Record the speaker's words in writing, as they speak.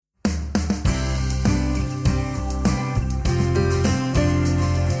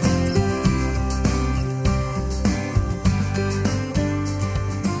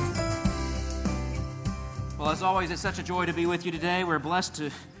always, it's such a joy to be with you today. We're blessed to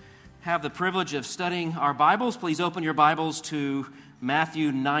have the privilege of studying our Bibles. Please open your Bibles to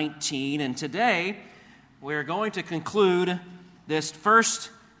Matthew 19. And today, we're going to conclude this first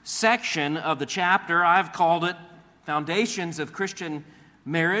section of the chapter. I've called it Foundations of Christian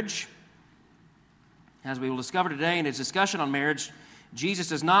Marriage. As we will discover today in his discussion on marriage, Jesus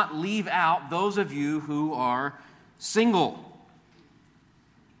does not leave out those of you who are single.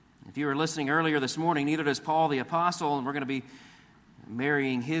 If you were listening earlier this morning, neither does Paul the Apostle, and we're going to be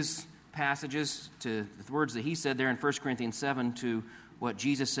marrying his passages to the words that he said there in 1 Corinthians 7 to what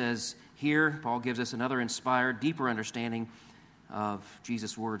Jesus says here. Paul gives us another inspired, deeper understanding of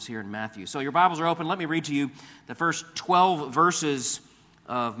Jesus' words here in Matthew. So your Bibles are open. Let me read to you the first 12 verses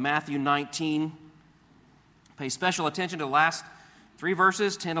of Matthew 19. Pay special attention to the last three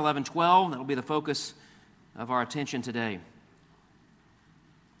verses, 10, 11, 12. That will be the focus of our attention today.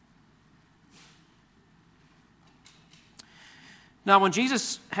 Now, when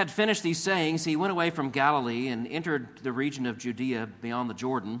Jesus had finished these sayings, he went away from Galilee and entered the region of Judea beyond the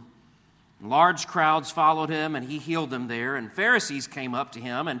Jordan. Large crowds followed him, and he healed them there. And Pharisees came up to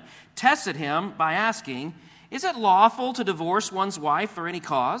him and tested him by asking, "Is it lawful to divorce one's wife for any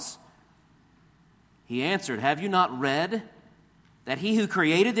cause?" He answered, "Have you not read that he who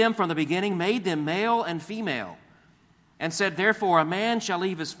created them from the beginning made them male and female? And said, therefore, a man shall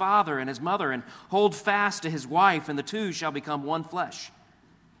leave his father and his mother and hold fast to his wife, and the two shall become one flesh.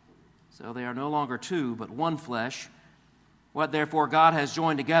 So they are no longer two, but one flesh. What therefore God has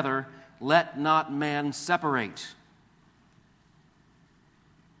joined together, let not man separate."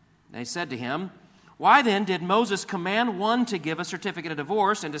 They said to him, "Why then did Moses command one to give a certificate of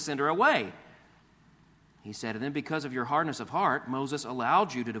divorce and to send her away?" He said to them, "Because of your hardness of heart, Moses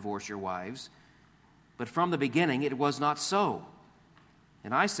allowed you to divorce your wives. But from the beginning it was not so.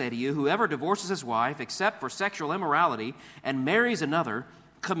 And I say to you, whoever divorces his wife except for sexual immorality and marries another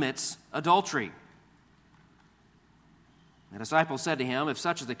commits adultery." The disciples said to him, "If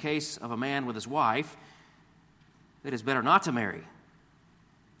such is the case of a man with his wife, it is better not to marry."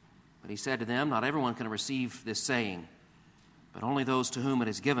 But he said to them, "Not everyone can receive this saying, but only those to whom it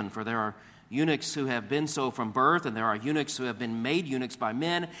is given. For there are eunuchs who have been so from birth, and there are eunuchs who have been made eunuchs by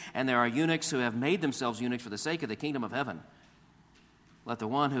men, and there are eunuchs who have made themselves eunuchs for the sake of the kingdom of heaven. Let the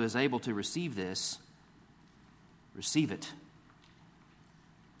one who is able to receive this, receive it."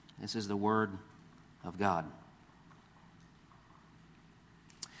 This is the word of God.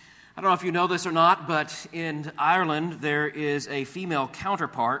 I don't know if you know this or not, but in Ireland there is a female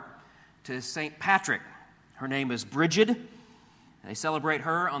counterpart to St. Patrick. Her name is Bridget. They celebrate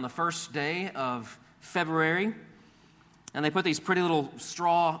her on the first day of February, and they put these pretty little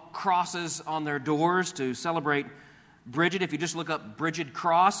straw crosses on their doors to celebrate Bridget. If you just look up Bridget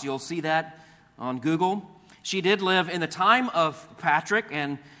Cross, you'll see that on Google. She did live in the time of Patrick,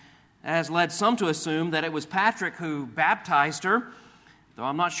 and has led some to assume that it was Patrick who baptized her, though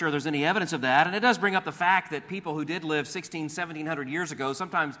I'm not sure there's any evidence of that. And it does bring up the fact that people who did live 1700 years ago,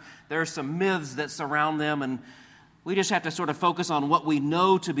 sometimes there's some myths that surround them, and we just have to sort of focus on what we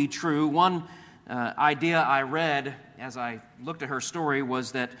know to be true. One idea I read as I looked at her story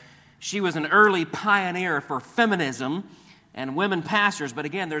was that she was an early pioneer for feminism and women pastors. But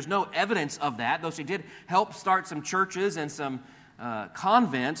again, there's no evidence of that. Though she did help start some churches and some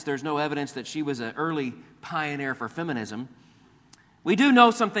convents, there's no evidence that she was an early pioneer for feminism. We do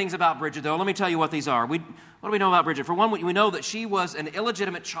know some things about Bridget, though. Let me tell you what these are. What do we know about Bridget? For one, we know that she was an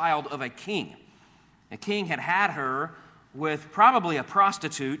illegitimate child of a king. A king had her with probably a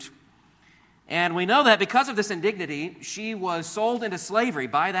prostitute, and we know that because of this indignity, she was sold into slavery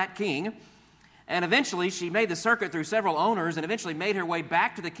by that king, and eventually she made the circuit through several owners and eventually made her way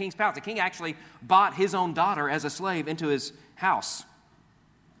back to the king's palace. The king actually bought his own daughter as a slave into his house.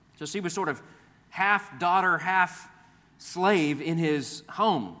 So she was sort of half daughter, half slave in his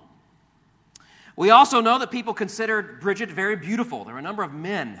home. We also know that people considered Bridget very beautiful. There were a number of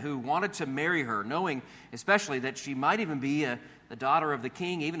men who wanted to marry her, knowing especially that she might even be the daughter of the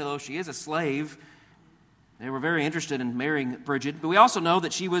king, even though she is a slave. They were very interested in marrying Bridget. But we also know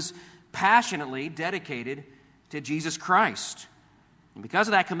that she was passionately dedicated to Jesus Christ. And because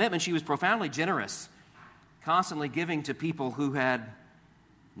of that commitment, she was profoundly generous, constantly giving to people who had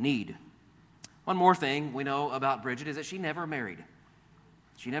need. One more thing we know about Bridget is that she never married.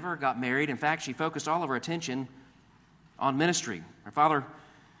 She never got married. In fact, she focused all of her attention on ministry. Her father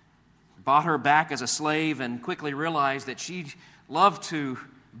bought her back as a slave and quickly realized that she loved to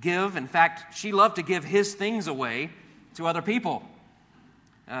give. In fact, she loved to give his things away to other people.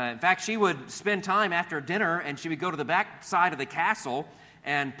 In fact, she would spend time after dinner and she would go to the back side of the castle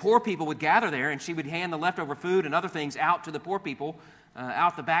and poor people would gather there, and she would hand the leftover food and other things out to the poor people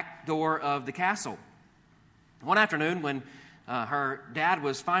out the back door of the castle. One afternoon, when her dad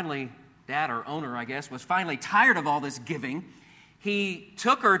or owner, I guess, was finally tired of all this giving, he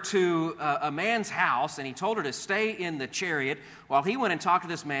took her to a man's house, and he told her to stay in the chariot while he went and talked to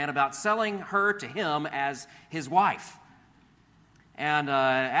this man about selling her to him as his wife. And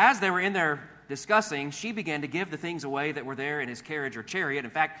as they were in there discussing, she began to give the things away that were there in his carriage or chariot.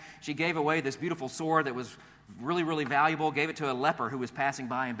 In fact, she gave away this beautiful sword that was really, really valuable, gave it to a leper who was passing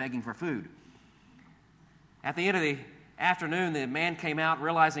by and begging for food. At the end of the afternoon, the man came out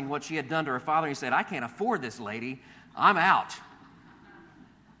realizing what she had done to her father. He said, "I can't afford this lady. I'm out."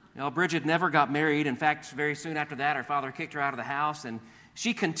 Bridget never got married. In fact, very soon after that, her father kicked her out of the house, and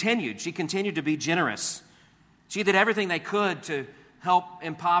she continued to be generous. She did everything they could to help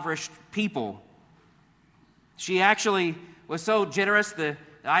impoverished people. She actually was so generous, the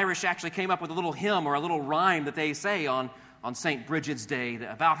Irish actually came up with a little hymn or a little rhyme that they say on St. Bridget's Day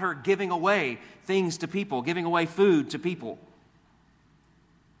about her giving away things to people, giving away food to people.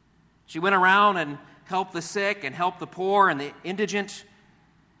 She went around and helped the sick and helped the poor and the indigent.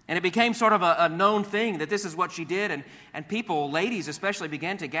 And it became sort of a known thing that this is what she did. And people, ladies especially,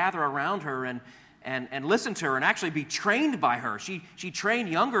 began to gather around her and listen to her and actually be trained by her. She trained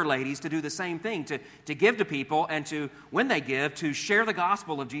younger ladies to do the same thing, to give to people and to, when they give, to share the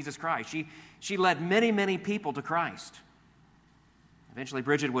gospel of Jesus Christ. She led many, many people to Christ. Eventually,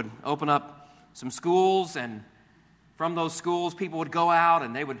 Bridget would open up some schools, and from those schools, people would go out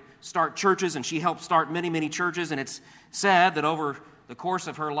and they would start churches, and she helped start many, many churches. And it's said that over the course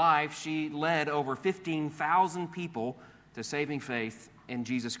of her life, she led over 15,000 people to saving faith in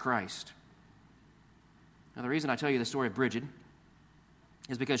Jesus Christ. Now, the reason I tell you the story of Bridget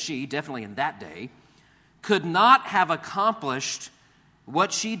is because she, definitely in that day, could not have accomplished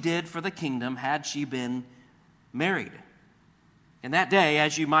what she did for the kingdom had she been married. In that day,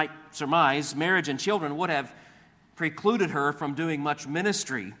 as you might surmise, marriage and children would have precluded her from doing much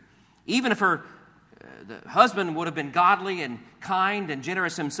ministry. Even if the husband would have been godly and kind and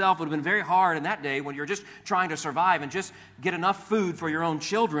generous himself, it would have been very hard in that day when you're just trying to survive and just get enough food for your own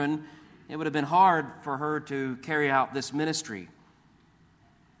children. It would have been hard for her to carry out this ministry.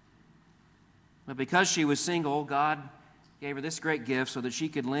 But because she was single, God gave her this great gift so that she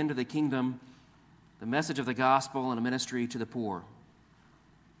could lend to the kingdom the message of the gospel and a ministry to the poor.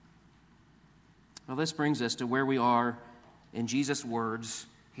 Well, this brings us to where we are in Jesus' words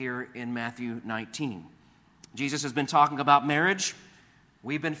here in Matthew 19. Jesus has been talking about marriage.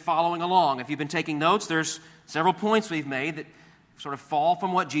 We've been following along. If you've been taking notes, there's several points we've made that sort of fall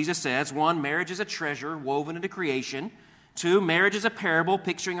from what Jesus says. 1, marriage is a treasure woven into creation. 2, marriage is a parable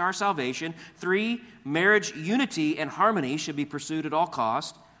picturing our salvation. 3, marriage unity and harmony should be pursued at all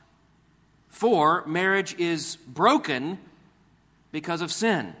cost. 4, marriage is broken because of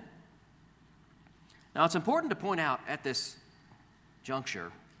sin. Now, it's important to point out at this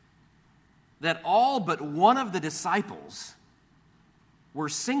juncture that all but one of the disciples were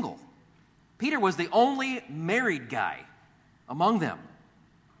single. Peter was the only married guy among them.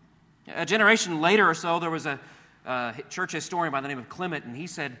 A generation later or so, there was a church historian by the name of Clement, and he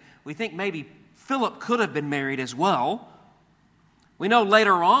said, we think maybe Philip could have been married as well. We know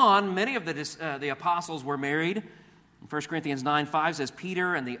later on, many of the apostles were married. In 1 Corinthians 9:5 says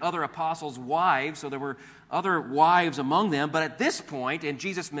Peter and the other apostles' wives, so there were other wives among them. But at this point in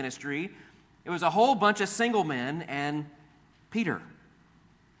Jesus' ministry, it was a whole bunch of single men and Peter.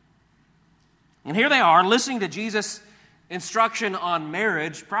 And here they are, listening to Jesus' instruction on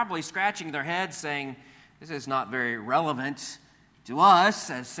marriage, probably scratching their heads, saying, this is not very relevant to us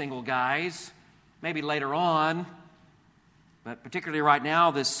as single guys. Maybe later on, but particularly right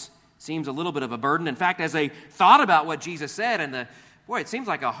now, this seems a little bit of a burden. In fact, as they thought about what Jesus said, it seems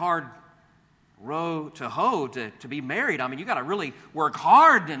like a hard row to hoe to be married. I mean, you got to really work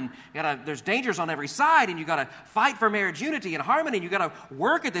hard, and there's dangers on every side, and you got to fight for marriage unity and harmony, and you got to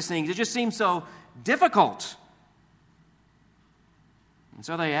work at these things. It just seems so difficult. And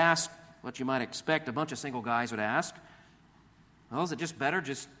so they asked what you might expect a bunch of single guys would ask. Well, is it just better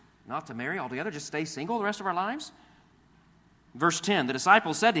just not to marry altogether, just stay single the rest of our lives? Verse 10, the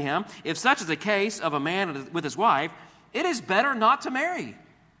disciples said to him, if such is the case of a man with his wife, it is better not to marry.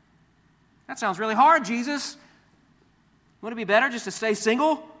 That sounds really hard, Jesus. Wouldn't it be better just to stay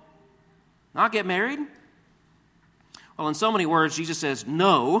single, not get married? Well, in so many words, Jesus says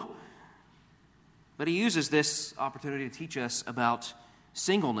no, but he uses this opportunity to teach us about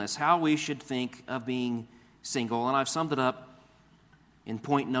singleness, how we should think of being single. And I've summed it up in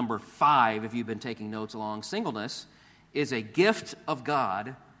point number 5, if you've been taking notes along. Singleness is a gift of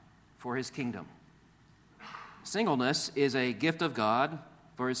God for His kingdom. Singleness is a gift of God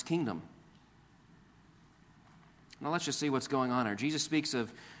for His kingdom. Now let's just see what's going on here. Jesus speaks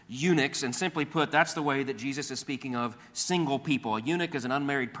of eunuchs, and simply put, that's the way that Jesus is speaking of single people. A eunuch is an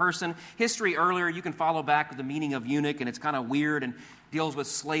unmarried person. History earlier, you can follow back with the meaning of eunuch, and it's kind of weird and deals with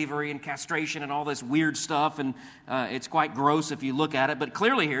slavery and castration and all this weird stuff, and it's quite gross if you look at it. But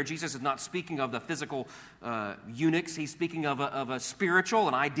clearly here, Jesus is not speaking of the physical eunuchs. He's speaking of a spiritual,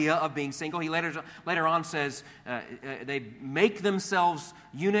 an idea of being single. He later on says they make themselves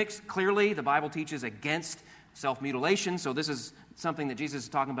eunuchs. Clearly, the Bible teaches against self-mutilation, so this is something that Jesus is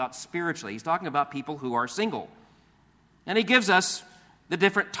talking about spiritually. He's talking about people who are single. And He gives us the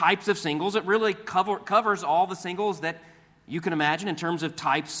different types of singles. It really covers all the singles that you can imagine in terms of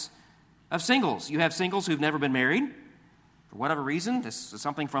types of singles. You have singles who've never been married, for whatever reason. This is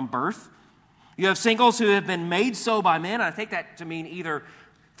something from birth. You have singles who have been made so by men, and I take that to mean either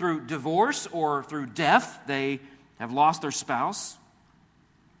through divorce or through death. They have lost their spouse.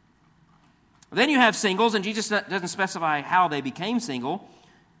 Then you have singles, and Jesus doesn't specify how they became single,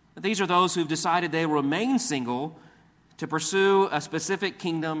 but these are those who've decided they will remain single to pursue a specific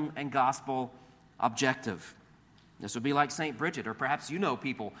kingdom and gospel objective. This would be like St. Bridget, or perhaps you know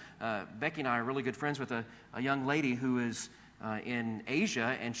people. Becky and I are really good friends with a young lady who is in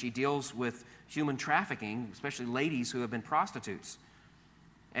Asia, and she deals with human trafficking, especially ladies who have been prostitutes.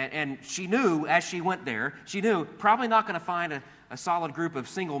 And she knew, as she went there, she knew probably not going to find a solid group of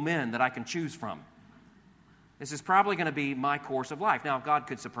single men that I can choose from. This is probably going to be my course of life. Now, God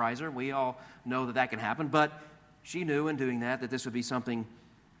could surprise her. We all know that can happen. But she knew in doing that this would be something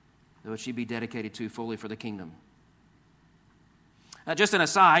that she'd be dedicated to fully for the kingdom. Just an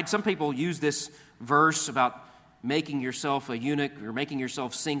aside, some people use this verse about making yourself a eunuch or making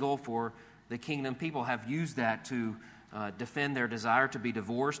yourself single for the kingdom. People have used that to defend their desire to be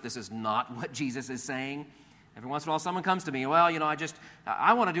divorced. This is not what Jesus is saying. Every once in a while, someone comes to me, well,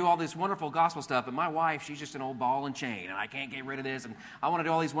 I want to do all this wonderful gospel stuff, but my wife, she's just an old ball and chain, and I can't get rid of this, and I want to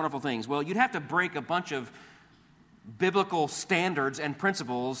do all these wonderful things. Well, you'd have to break a bunch of biblical standards and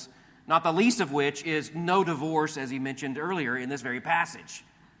principles, not the least of which is no divorce, as he mentioned earlier in this very passage.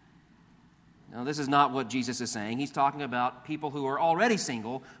 Now, this is not what Jesus is saying. He's talking about people who are already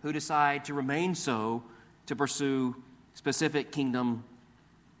single who decide to remain so to pursue specific kingdom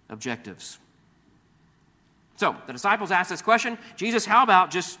objectives. So, the disciples asked this question, Jesus, how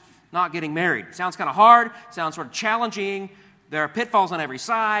about just not getting married? Sounds kind of hard, sounds sort of challenging. There are pitfalls on every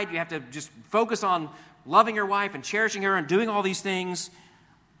side. You have to just focus on loving your wife and cherishing her and doing all these things.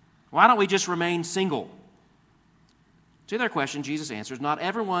 Why don't we just remain single? To their question, Jesus answers, not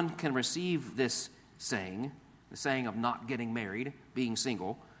everyone can receive this saying, the saying of not getting married, being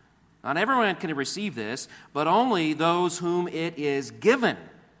single. Not everyone can receive this, but only those whom it is given.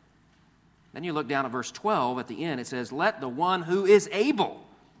 Then you look down at verse 12 at the end. It says, let the one who is able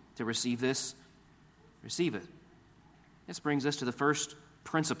to receive this, receive it. This brings us to the first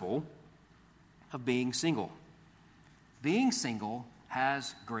principle of being single. Being single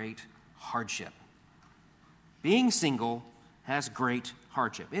has great hardship. Being single has great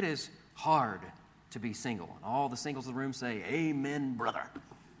hardship. It is hard to be single. And all the singles in the room say, amen, brother.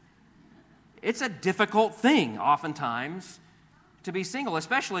 It's a difficult thing, oftentimes, to be single,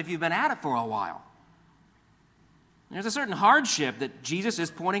 especially if you've been at it for a while. There's a certain hardship that Jesus is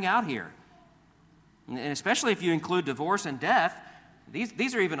pointing out here. And especially if you include divorce and death,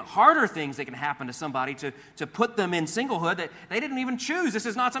 these are even harder things that can happen to somebody to put them in singlehood that they didn't even choose. This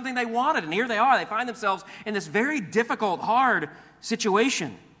is not something they wanted, and here they are. They find themselves in this very difficult, hard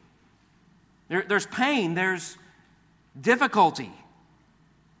situation. There's pain, there's difficulty.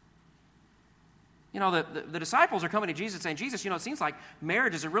 The disciples are coming to Jesus saying, Jesus, it seems like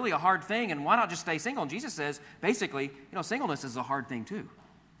marriage is really a hard thing, and why not just stay single? And Jesus says, basically, singleness is a hard thing too.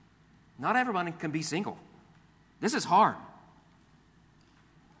 Not everyone can be single. This is hard.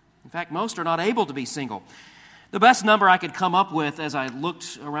 In fact, most are not able to be single. The best number I could come up with as I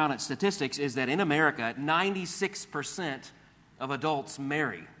looked around at statistics is that in America, 96% of adults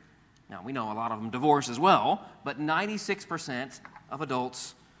marry. Now, we know a lot of them divorce as well, but 96% of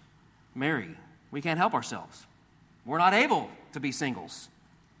adults marry. We can't help ourselves. We're not able to be singles.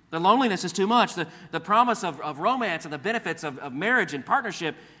 The loneliness is too much. The promise of romance and the benefits of marriage and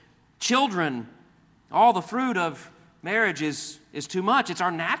partnership, children, all the fruit of marriage is too much. It's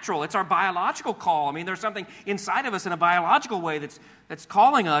our natural, it's our biological call. I mean, there's something inside of us in a biological way that's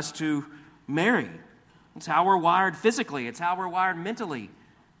calling us to marry. It's how we're wired physically. It's how we're wired mentally,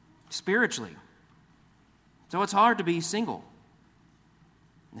 spiritually. So it's hard to be single.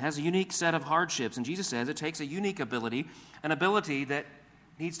 It has a unique set of hardships, and Jesus says it takes a unique ability, an ability that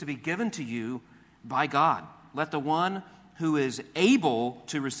needs to be given to you by God. Let the one who is able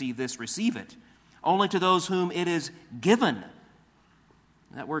to receive this receive it. Only to those whom it is given.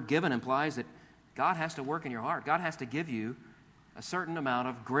 That word given implies that God has to work in your heart. God has to give you a certain amount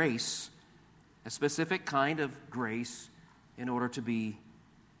of grace, a specific kind of grace, in order to be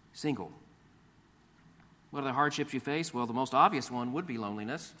single. What are the hardships you face? Well, the most obvious one would be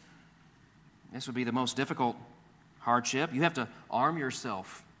loneliness. This would be the most difficult hardship. You have to arm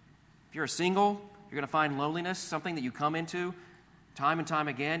yourself. If you're a single, you're going to find loneliness, something that you come into time and time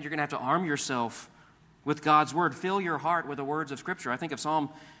again. You're going to have to arm yourself with God's Word. Fill your heart with the words of Scripture. I think of Psalm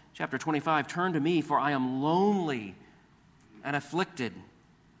chapter 25, "Turn to me, for I am lonely and afflicted."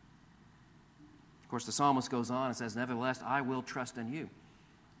 Of course, the psalmist goes on and says, "Nevertheless, I will trust in you."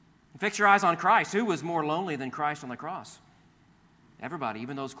 Fix your eyes on Christ. Who was more lonely than Christ on the cross? Everybody,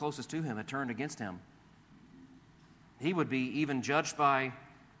 even those closest to him, had turned against him. He would be even judged by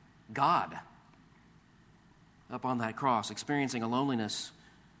God up on that cross, experiencing a loneliness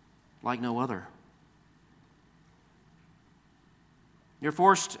like no other. You're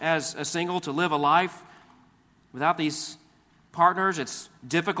forced as a single to live a life without these partners. It's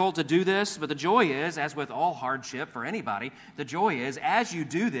difficult to do this, but the joy is, as with all hardship for anybody, the joy is, as you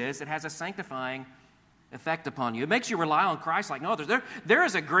do this, it has a sanctifying effect upon you. It makes you rely on Christ like no others. There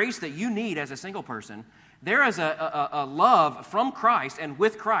is a grace that you need as a single person. There is a love from Christ and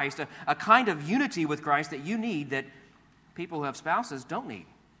with Christ, a kind of unity with Christ that you need that people who have spouses don't need,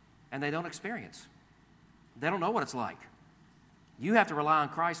 and they don't experience. They don't know what it's like. You have to rely on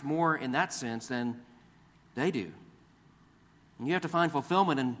Christ more in that sense than they do. And you have to find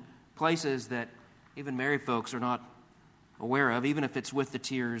fulfillment in places that even married folks are not aware of, even if it's with the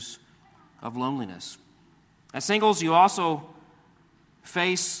tears of loneliness. As singles, you also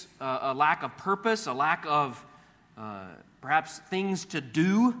face a lack of purpose, a lack of perhaps things to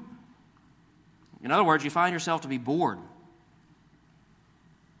do. In other words, you find yourself to be bored.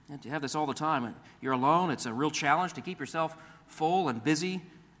 And you have this all the time. You're alone. It's a real challenge to keep yourself full and busy,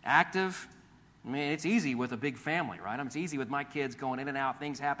 active. I mean, it's easy with a big family, right? I mean, it's easy with my kids going in and out,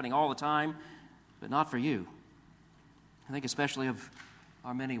 things happening all the time, but not for you. I think especially of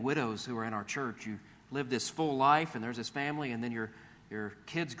our many widows who are in our church. You live this full life, and there's this family, and then your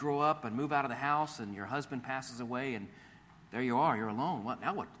kids grow up and move out of the house, and your husband passes away, and there you are. You're alone.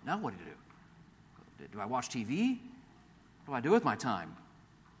 Now what do you do? Do I watch TV? What do I do with my time?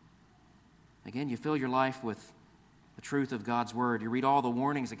 Again, you fill your life with the truth of God's Word. You read all the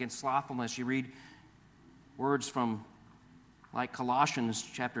warnings against slothfulness. You read words from like Colossians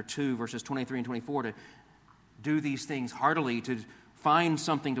chapter 2, verses 23 and 24, to do these things heartily, to find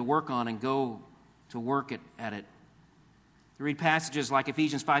something to work on and go to work at it. You read passages like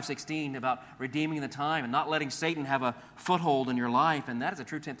Ephesians 5:16 about redeeming the time and not letting Satan have a foothold in your life, and that is a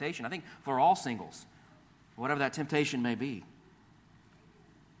true temptation, I think, for all singles, whatever that temptation may be.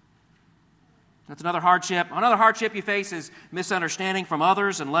 That's another hardship. Another hardship you face is misunderstanding from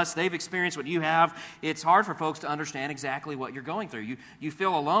others. Unless they've experienced what you have, it's hard for folks to understand exactly what you're going through. You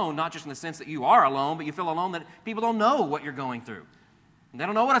feel alone, not just in the sense that you are alone, but you feel alone that people don't know what you're going through. They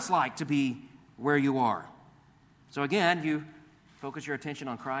don't know what it's like to be where you are. So again, you focus your attention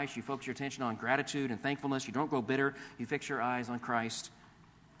on Christ. You focus your attention on gratitude and thankfulness. You don't grow bitter. You fix your eyes on Christ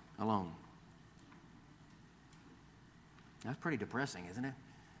alone. That's pretty depressing, isn't it?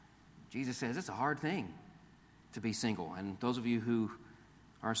 Jesus says it's a hard thing to be single. And those of you who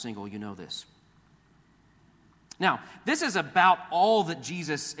are single, you know this. Now, this is about all that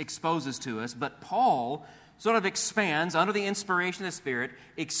Jesus exposes to us, but Paul sort of expands, under the inspiration of the Spirit,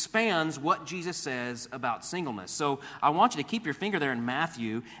 expands what Jesus says about singleness. So I want you to keep your finger there in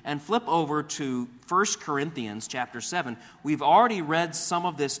Matthew and flip over to 1 Corinthians chapter 7. We've already read some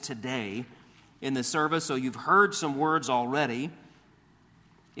of this today in the service, so you've heard some words already.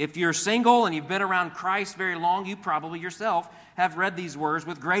 If you're single and you've been around Christ very long, you probably yourself have read these words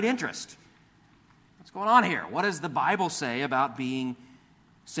with great interest. What's going on here? What does the Bible say about being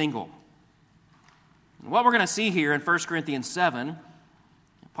single? And what we're going to see here in 1 Corinthians 7,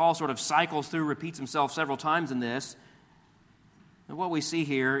 Paul sort of cycles through, repeats himself several times in this. And what we see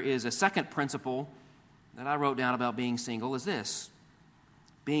here is a second principle that I wrote down about being single is this.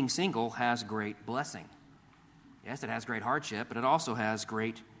 Being single has great blessing. Yes, it has great hardship, but it also has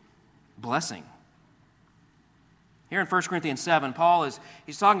great blessing. Here in 1 Corinthians 7, Paul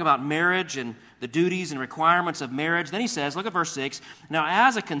he's talking about marriage and the duties and requirements of marriage. Then he says, look at verse 6, "Now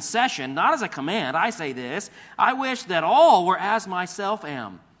as a concession, not as a command, I say this, I wish that all were as myself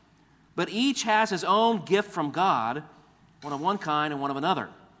am. But each has his own gift from God, one of one kind and one of another.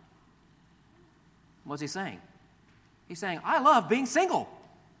 What's he saying? He's saying, I love being single.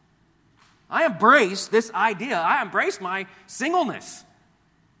 I embrace this idea. I embrace my singleness.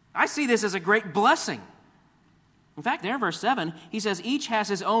 I see this as a great blessing. In fact, there in verse 7, he says, each has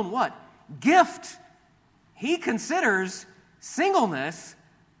his own what? Gift. He considers singleness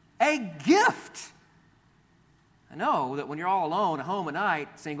a gift. I know that when you're all alone at home at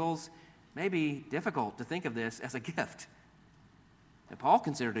night, singles, it may be difficult to think of this as a gift. But Paul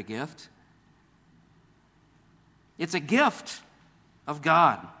considered it a gift. It's a gift of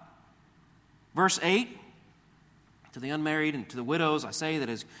God. Verse 8, to the unmarried and to the widows, I say that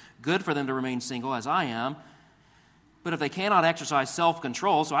it is good for them to remain single, as I am. But if they cannot exercise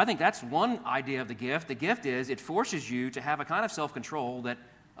self-control, so I think that's one idea of the gift. The gift is it forces you to have a kind of self-control that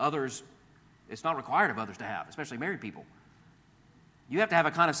it's not required of others to have, especially married people. You have to have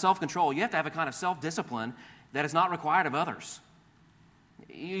a kind of self-control. You have to have a kind of self-discipline that is not required of others.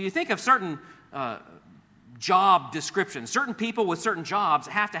 You think of certain job descriptions. Certain people with certain jobs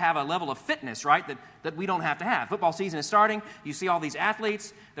have to have a level of fitness, right, that we don't have to have. Football season is starting. You see all these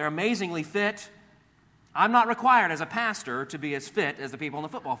athletes. They're amazingly fit. I'm not required as a pastor to be as fit as the people on the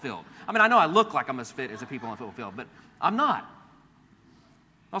football field. I mean, I know I look like I'm as fit as the people on the football field, but I'm not.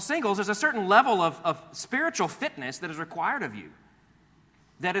 Well, singles, there's a certain level of spiritual fitness that is required of you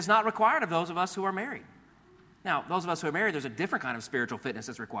that is not required of those of us who are married. Now, those of us who are married, there's a different kind of spiritual fitness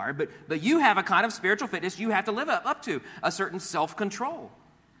that's required, but you have a kind of spiritual fitness you have to live up to, a certain self-control.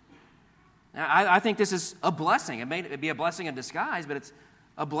 Now, I think this is a blessing. It may be a blessing in disguise, but it's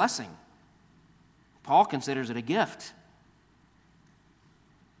a blessing. Paul considers it a gift.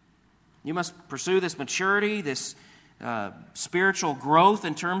 You must pursue this maturity, this spiritual growth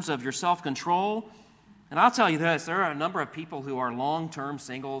in terms of your self-control. And I'll tell you this, there are a number of people who are long-term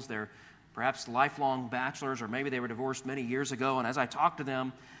singles. They're perhaps lifelong bachelors, or maybe they were divorced many years ago. And as I talk to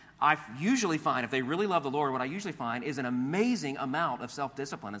them, I usually find, if they really love the Lord, what I usually find is an amazing amount of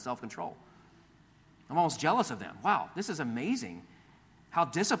self-discipline and self-control. I'm almost jealous of them. Wow, this is amazing how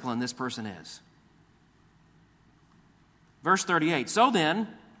disciplined this person is. Verse 38, so then,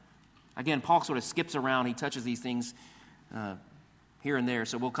 again, Paul sort of skips around. He touches these things here and there,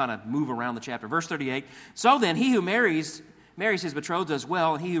 so we'll kind of move around the chapter. Verse 38, so then, he who marries his betrothed as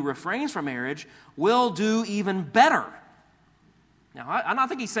well, and he who refrains from marriage will do even better. Now, I don't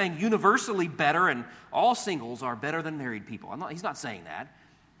think he's saying universally better and all singles are better than married people. He's not saying that.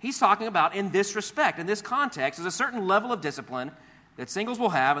 He's talking about in this respect, in this context, there's a certain level of discipline that singles will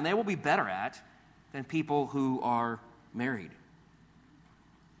have and they will be better at than people who are married.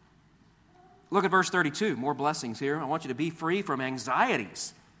 Look at verse 32, more blessings here. I want you to be free from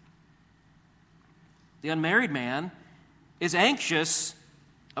anxieties. The unmarried man is anxious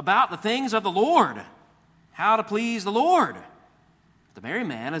about the things of the Lord, how to please the Lord. The married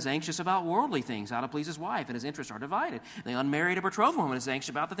man is anxious about worldly things, how to please his wife, and his interests are divided. The unmarried or betrothed woman is anxious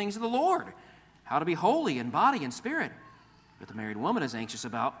about the things of the Lord, how to be holy in body and spirit. But the married woman is anxious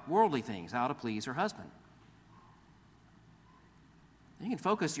about worldly things, how to please her husband. You can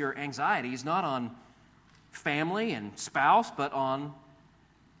focus your anxieties not on family and spouse, but on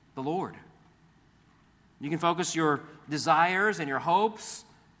the Lord. You can focus your desires and your hopes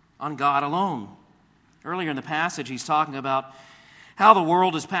on God alone. Earlier in the passage, he's talking about how the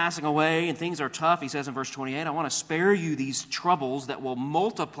world is passing away and things are tough. He says in verse 28, I want to spare you these troubles that will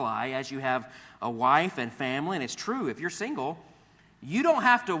multiply as you have a wife and family. And it's true, if you're single, you don't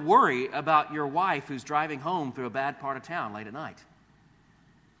have to worry about your wife who's driving home through a bad part of town late at night.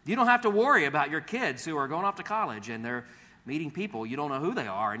 You don't have to worry about your kids who are going off to college and they're meeting people. You don't know who they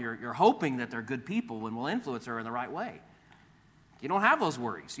are, and you're hoping that they're good people and will influence her in the right way. You don't have those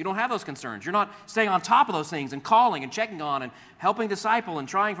worries. You don't have those concerns. You're not staying on top of those things and calling and checking on and helping disciple and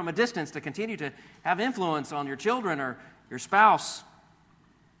trying from a distance to continue to have influence on your children or your spouse.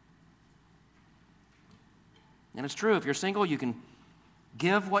 And it's true, if you're single, you can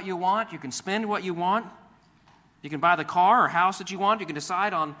give what you want. You can spend what you want. You can buy the car or house that you want. You can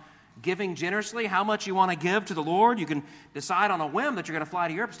decide on giving generously how much you want to give to the Lord. You can decide on a whim that you're going to fly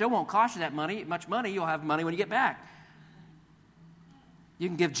to Europe. It still won't cost you that much money. You'll have money when you get back. You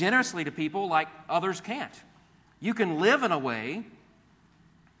can give generously to people like others can't. You can live in a way,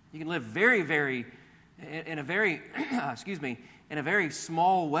 you can live in a very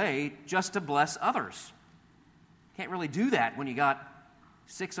small way just to bless others. Can't really do that when you got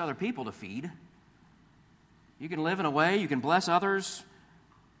 6 other people to feed. You can live in a way, you can bless others.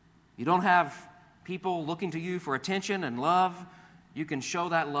 You don't have people looking to you for attention and love. You can show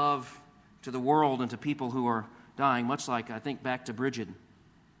that love to the world and to people who are dying, much like I think back to Bridget.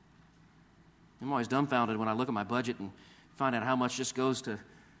 I'm always dumbfounded when I look at my budget and find out how much just goes to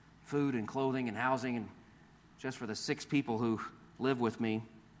food and clothing and housing, and just for the 6 people who live with me,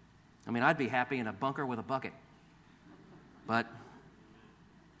 I mean, I'd be happy in a bunker with a bucket. But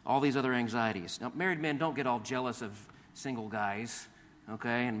all these other anxieties. Now, married men, don't get all jealous of single guys,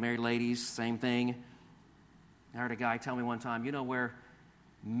 okay? And married ladies, same thing. I heard a guy tell me one time, you know where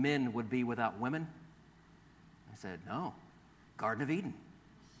men would be without women? I said, no, Garden of Eden.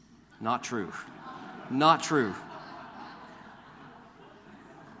 Not true. Not true.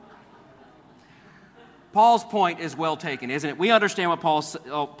 Paul's point is well taken, isn't it? We understand what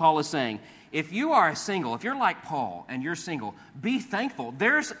Paul is saying. If you are single, if you're like Paul and you're single, be thankful.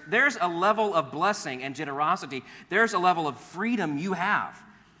 There's a level of blessing and generosity. There's a level of freedom you have.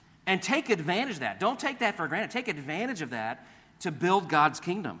 And take advantage of that. Don't take that for granted. Take advantage of that to build God's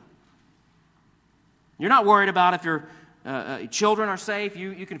kingdom. You're not worried about if your children are safe.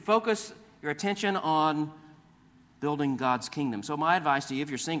 You can focus your attention on building God's kingdom. So my advice to you, if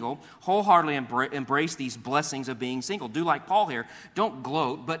you're single, wholeheartedly embrace these blessings of being single. Do like Paul here. Don't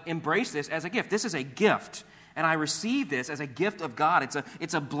gloat, but embrace this as a gift. This is a gift, and I receive this as a gift of God.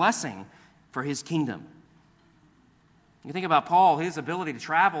 It's a blessing for His kingdom. You think about Paul, his ability to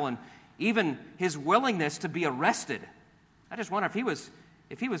travel, and even his willingness to be arrested. I just wonder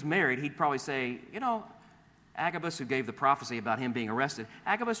if he was married, he'd probably say, you know, Agabus, who gave the prophecy about him being arrested,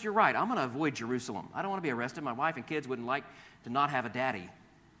 Agabus, you're right. I'm going to avoid Jerusalem. I don't want to be arrested. My wife and kids wouldn't like to not have a daddy.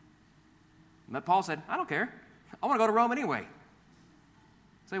 But Paul said, I don't care. I want to go to Rome anyway.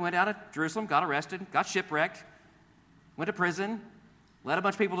 So he went down to Jerusalem, got arrested, got shipwrecked, went to prison, led a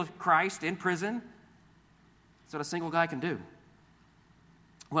bunch of people to Christ in prison. That's what a single guy can do.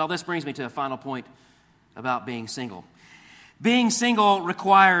 Well, this brings me to a final point about being single. Being single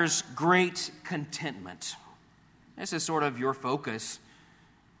requires great contentment. This is sort of your focus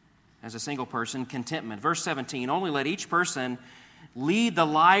as a single person, contentment. Verse 17, only let each person lead the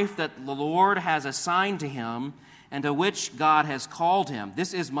life that the Lord has assigned to him and to which God has called him.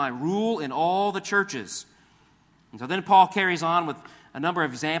 This is my rule in all the churches. And so then Paul carries on with a number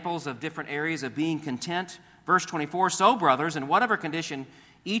of examples of different areas of being content. Verse 24, so brothers, in whatever condition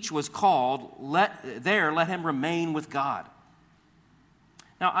each was called, let him remain with God.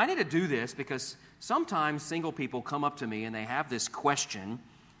 Now, I need to do this because sometimes single people come up to me and they have this question,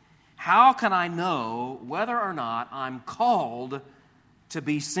 how can I know whether or not I'm called to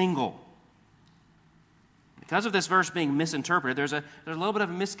be single? Because of this verse being misinterpreted, there's a little bit of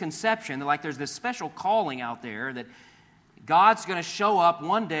a misconception that like there's this special calling out there that God's going to show up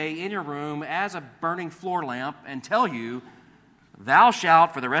one day in your room as a burning floor lamp and tell you, thou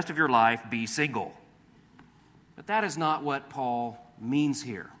shalt for the rest of your life be single. But that is not what Paul means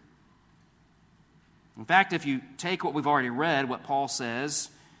here. In fact, if you take what we've already read, what Paul says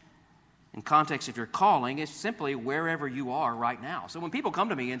in context of your calling, it's simply wherever you are right now. So when people come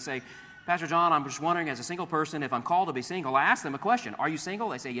to me and say, Pastor John, I'm just wondering as a single person if I'm called to be single, I ask them a question. Are you single?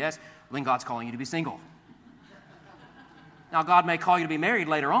 They say yes. Well, then God's calling you to be single. Now, God may call you to be married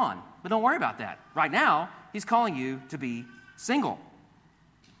later on, but don't worry about that. Right now, He's calling you to be single.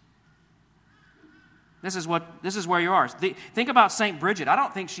 This is where you are. Think about St. Bridget. I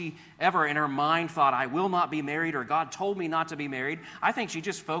don't think she ever in her mind thought, I will not be married, or God told me not to be married. I think she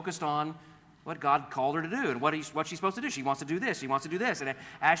just focused on what God called her to do and what she's supposed to do. She wants to do this. She wants to do this. And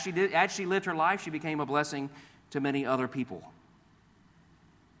as she lived her life, she became a blessing to many other people.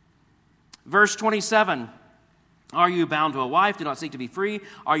 Verse 27, are you bound to a wife? Do not seek to be free.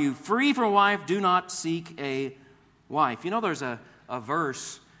 Are you free from a wife? Do not seek a wife. You know, there's a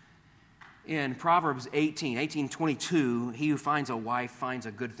verse in Proverbs 18:22, he who finds a wife finds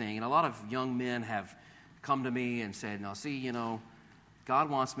a good thing. And a lot of young men have come to me and said, now see, you know, God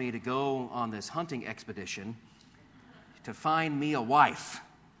wants me to go on this hunting expedition to find me a wife.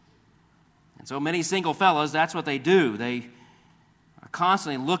 And so many single fellas, that's what they do. They are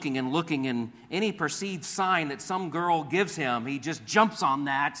constantly looking, and any perceived sign that some girl gives him, he just jumps on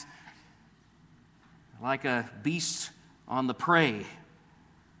that like a beast on the prey.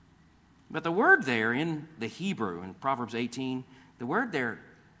 But the word there in the Hebrew, in Proverbs 18, the word there,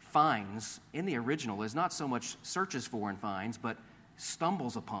 finds, in the original, is not so much searches for and finds, but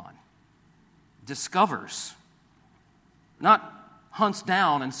stumbles upon, discovers. Not hunts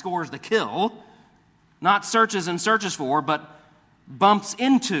down and scores the kill, not searches and searches for, but bumps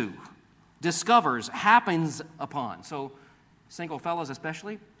into, discovers, happens upon. So single fellas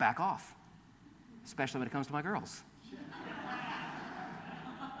especially, back off, especially when it comes to my girls.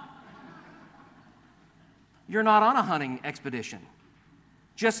 You're not on a hunting expedition.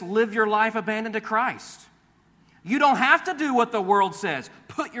 Just live your life abandoned to Christ. You don't have to do what the world says.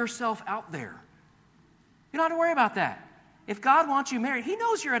 Put yourself out there. You don't have to worry about that. If God wants you married, He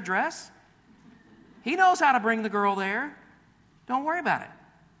knows your address. He knows how to bring the girl there. Don't worry about it.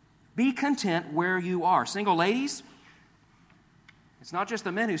 Be content where you are. Single ladies, it's not just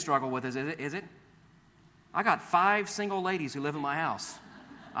the men who struggle with this, is it? I got 5 single ladies who live in my house.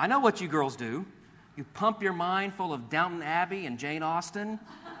 I know what you girls do. You pump your mind full of Downton Abbey and Jane Austen,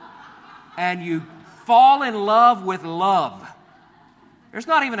 and you fall in love with love. There's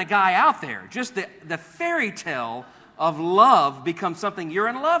not even a guy out there. Just the fairy tale of love becomes something you're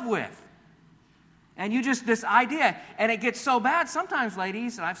in love with. And you just, this idea, and it gets so bad, sometimes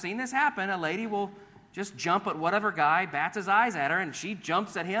ladies, and I've seen this happen, a lady will just jump at whatever guy bats his eyes at her, and she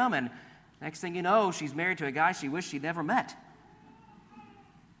jumps at him, and next thing you know, she's married to a guy she wished she'd never met.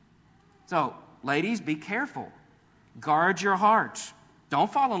 So, ladies, be careful. Guard your heart.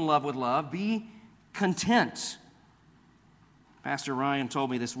 Don't fall in love with love. Be content. Pastor Ryan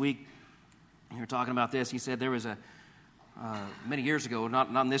told me this week, we were talking about this, he said there was many years ago, not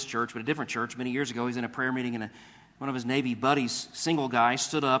in this church, but a different church, many years ago, he was in a prayer meeting, and one of his Navy buddies, single guy,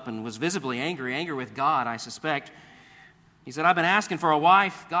 stood up and was visibly angry with God, I suspect. He said, I've been asking for a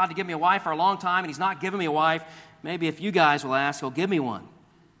wife, God to give me a wife for a long time, and He's not giving me a wife. Maybe if you guys will ask, He'll give me one.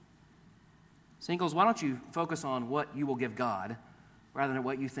 Singles, why don't you focus on what you will give God rather than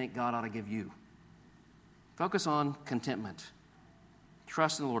what you think God ought to give you? Focus on contentment.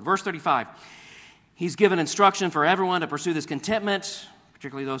 Trust in the Lord. Verse 35, He's given instruction for everyone to pursue this contentment,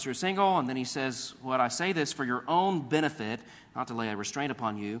 particularly those who are single. And then He says, what I say this for your own benefit, not to lay a restraint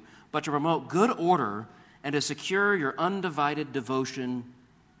upon you, but to promote good order and to secure your undivided devotion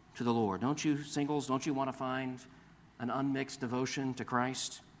to the Lord. Don't you, singles, don't you want to find an unmixed devotion to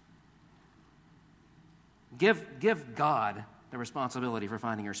Christ? Give God the responsibility for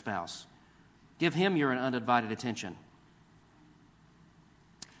finding your spouse. Give Him your undivided attention.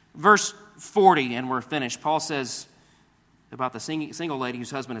 Verse 40, and we're finished. Paul says about the single lady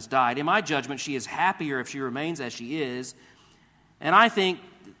whose husband has died, in my judgment, she is happier if she remains as she is. And I think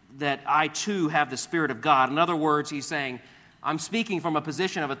that I too have the Spirit of God. In other words, he's saying, I'm speaking from a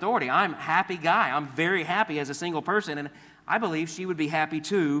position of authority. I'm a happy guy. I'm very happy as a single person. And I believe she would be happy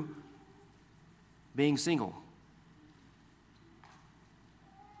too being single.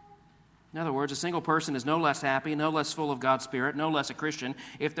 In other words, a single person is no less happy, no less full of God's Spirit, no less a Christian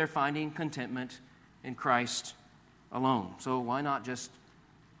if they're finding contentment in Christ alone. So why not just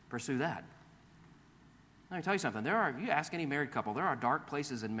pursue that? Let me tell you something. You ask any married couple, there are dark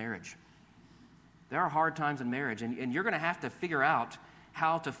places in marriage. There are hard times in marriage, and you're going to have to figure out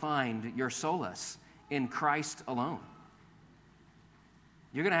how to find your solace in Christ alone.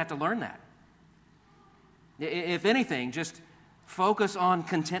 You're going to have to learn that. If anything, just focus on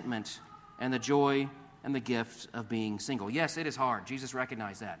contentment and the joy and the gift of being single. Yes, it is hard. Jesus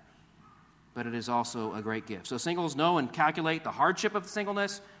recognized that. But it is also a great gift. So singles, know and calculate the hardship of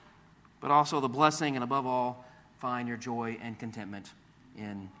singleness, but also the blessing, and above all, find your joy and contentment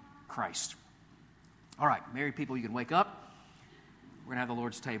in Christ. All right, married people, you can wake up. We're going to have the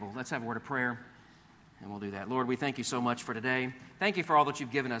Lord's table. Let's have a word of prayer, and we'll do that. Lord, we thank you so much for today. Thank you for all that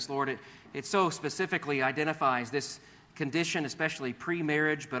you've given us. Lord, it so specifically identifies this condition, especially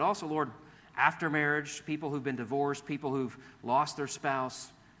pre-marriage, but also, Lord, after marriage, people who've been divorced, people who've lost their spouse.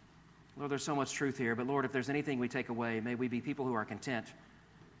 Lord, there's so much truth here, but Lord, if there's anything we take away, may we be people who are content.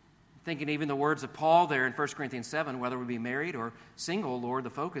 Thinking even the words of Paul there in 1 Corinthians 7, whether we be married or single, Lord, the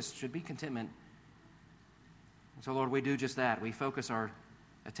focus should be contentment. And so, Lord, we do just that. We focus our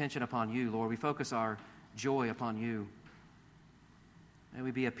attention upon you, Lord. We focus our joy upon you. May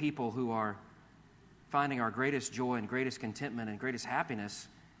we be a people who are finding our greatest joy and greatest contentment and greatest happiness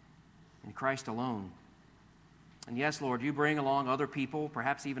in Christ alone. And yes, Lord, you bring along other people,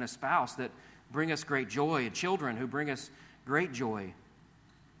 perhaps even a spouse, that bring us great joy, and children who bring us great joy.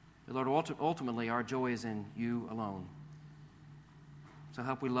 But Lord, ultimately, our joy is in you alone. So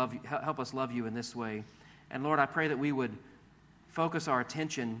help us love you in this way. And Lord, I pray that we would focus our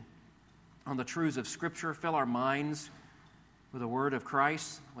attention on the truths of Scripture, fill our minds with the word of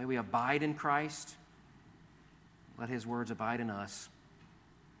Christ. May we abide in Christ. Let His words abide in us,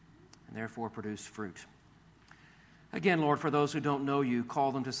 and therefore produce fruit. Again, Lord, for those who don't know you,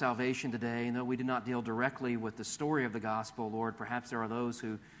 call them to salvation today. And though we did not deal directly with the story of the gospel, Lord, perhaps there are those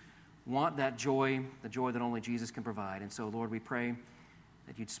who want that joy, the joy that only Jesus can provide. And so, Lord, we pray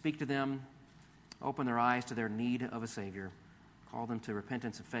that you'd speak to them, open their eyes to their need of a Savior, call them to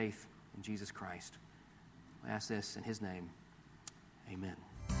repentance and faith in Jesus Christ. I ask this in His name. Amen.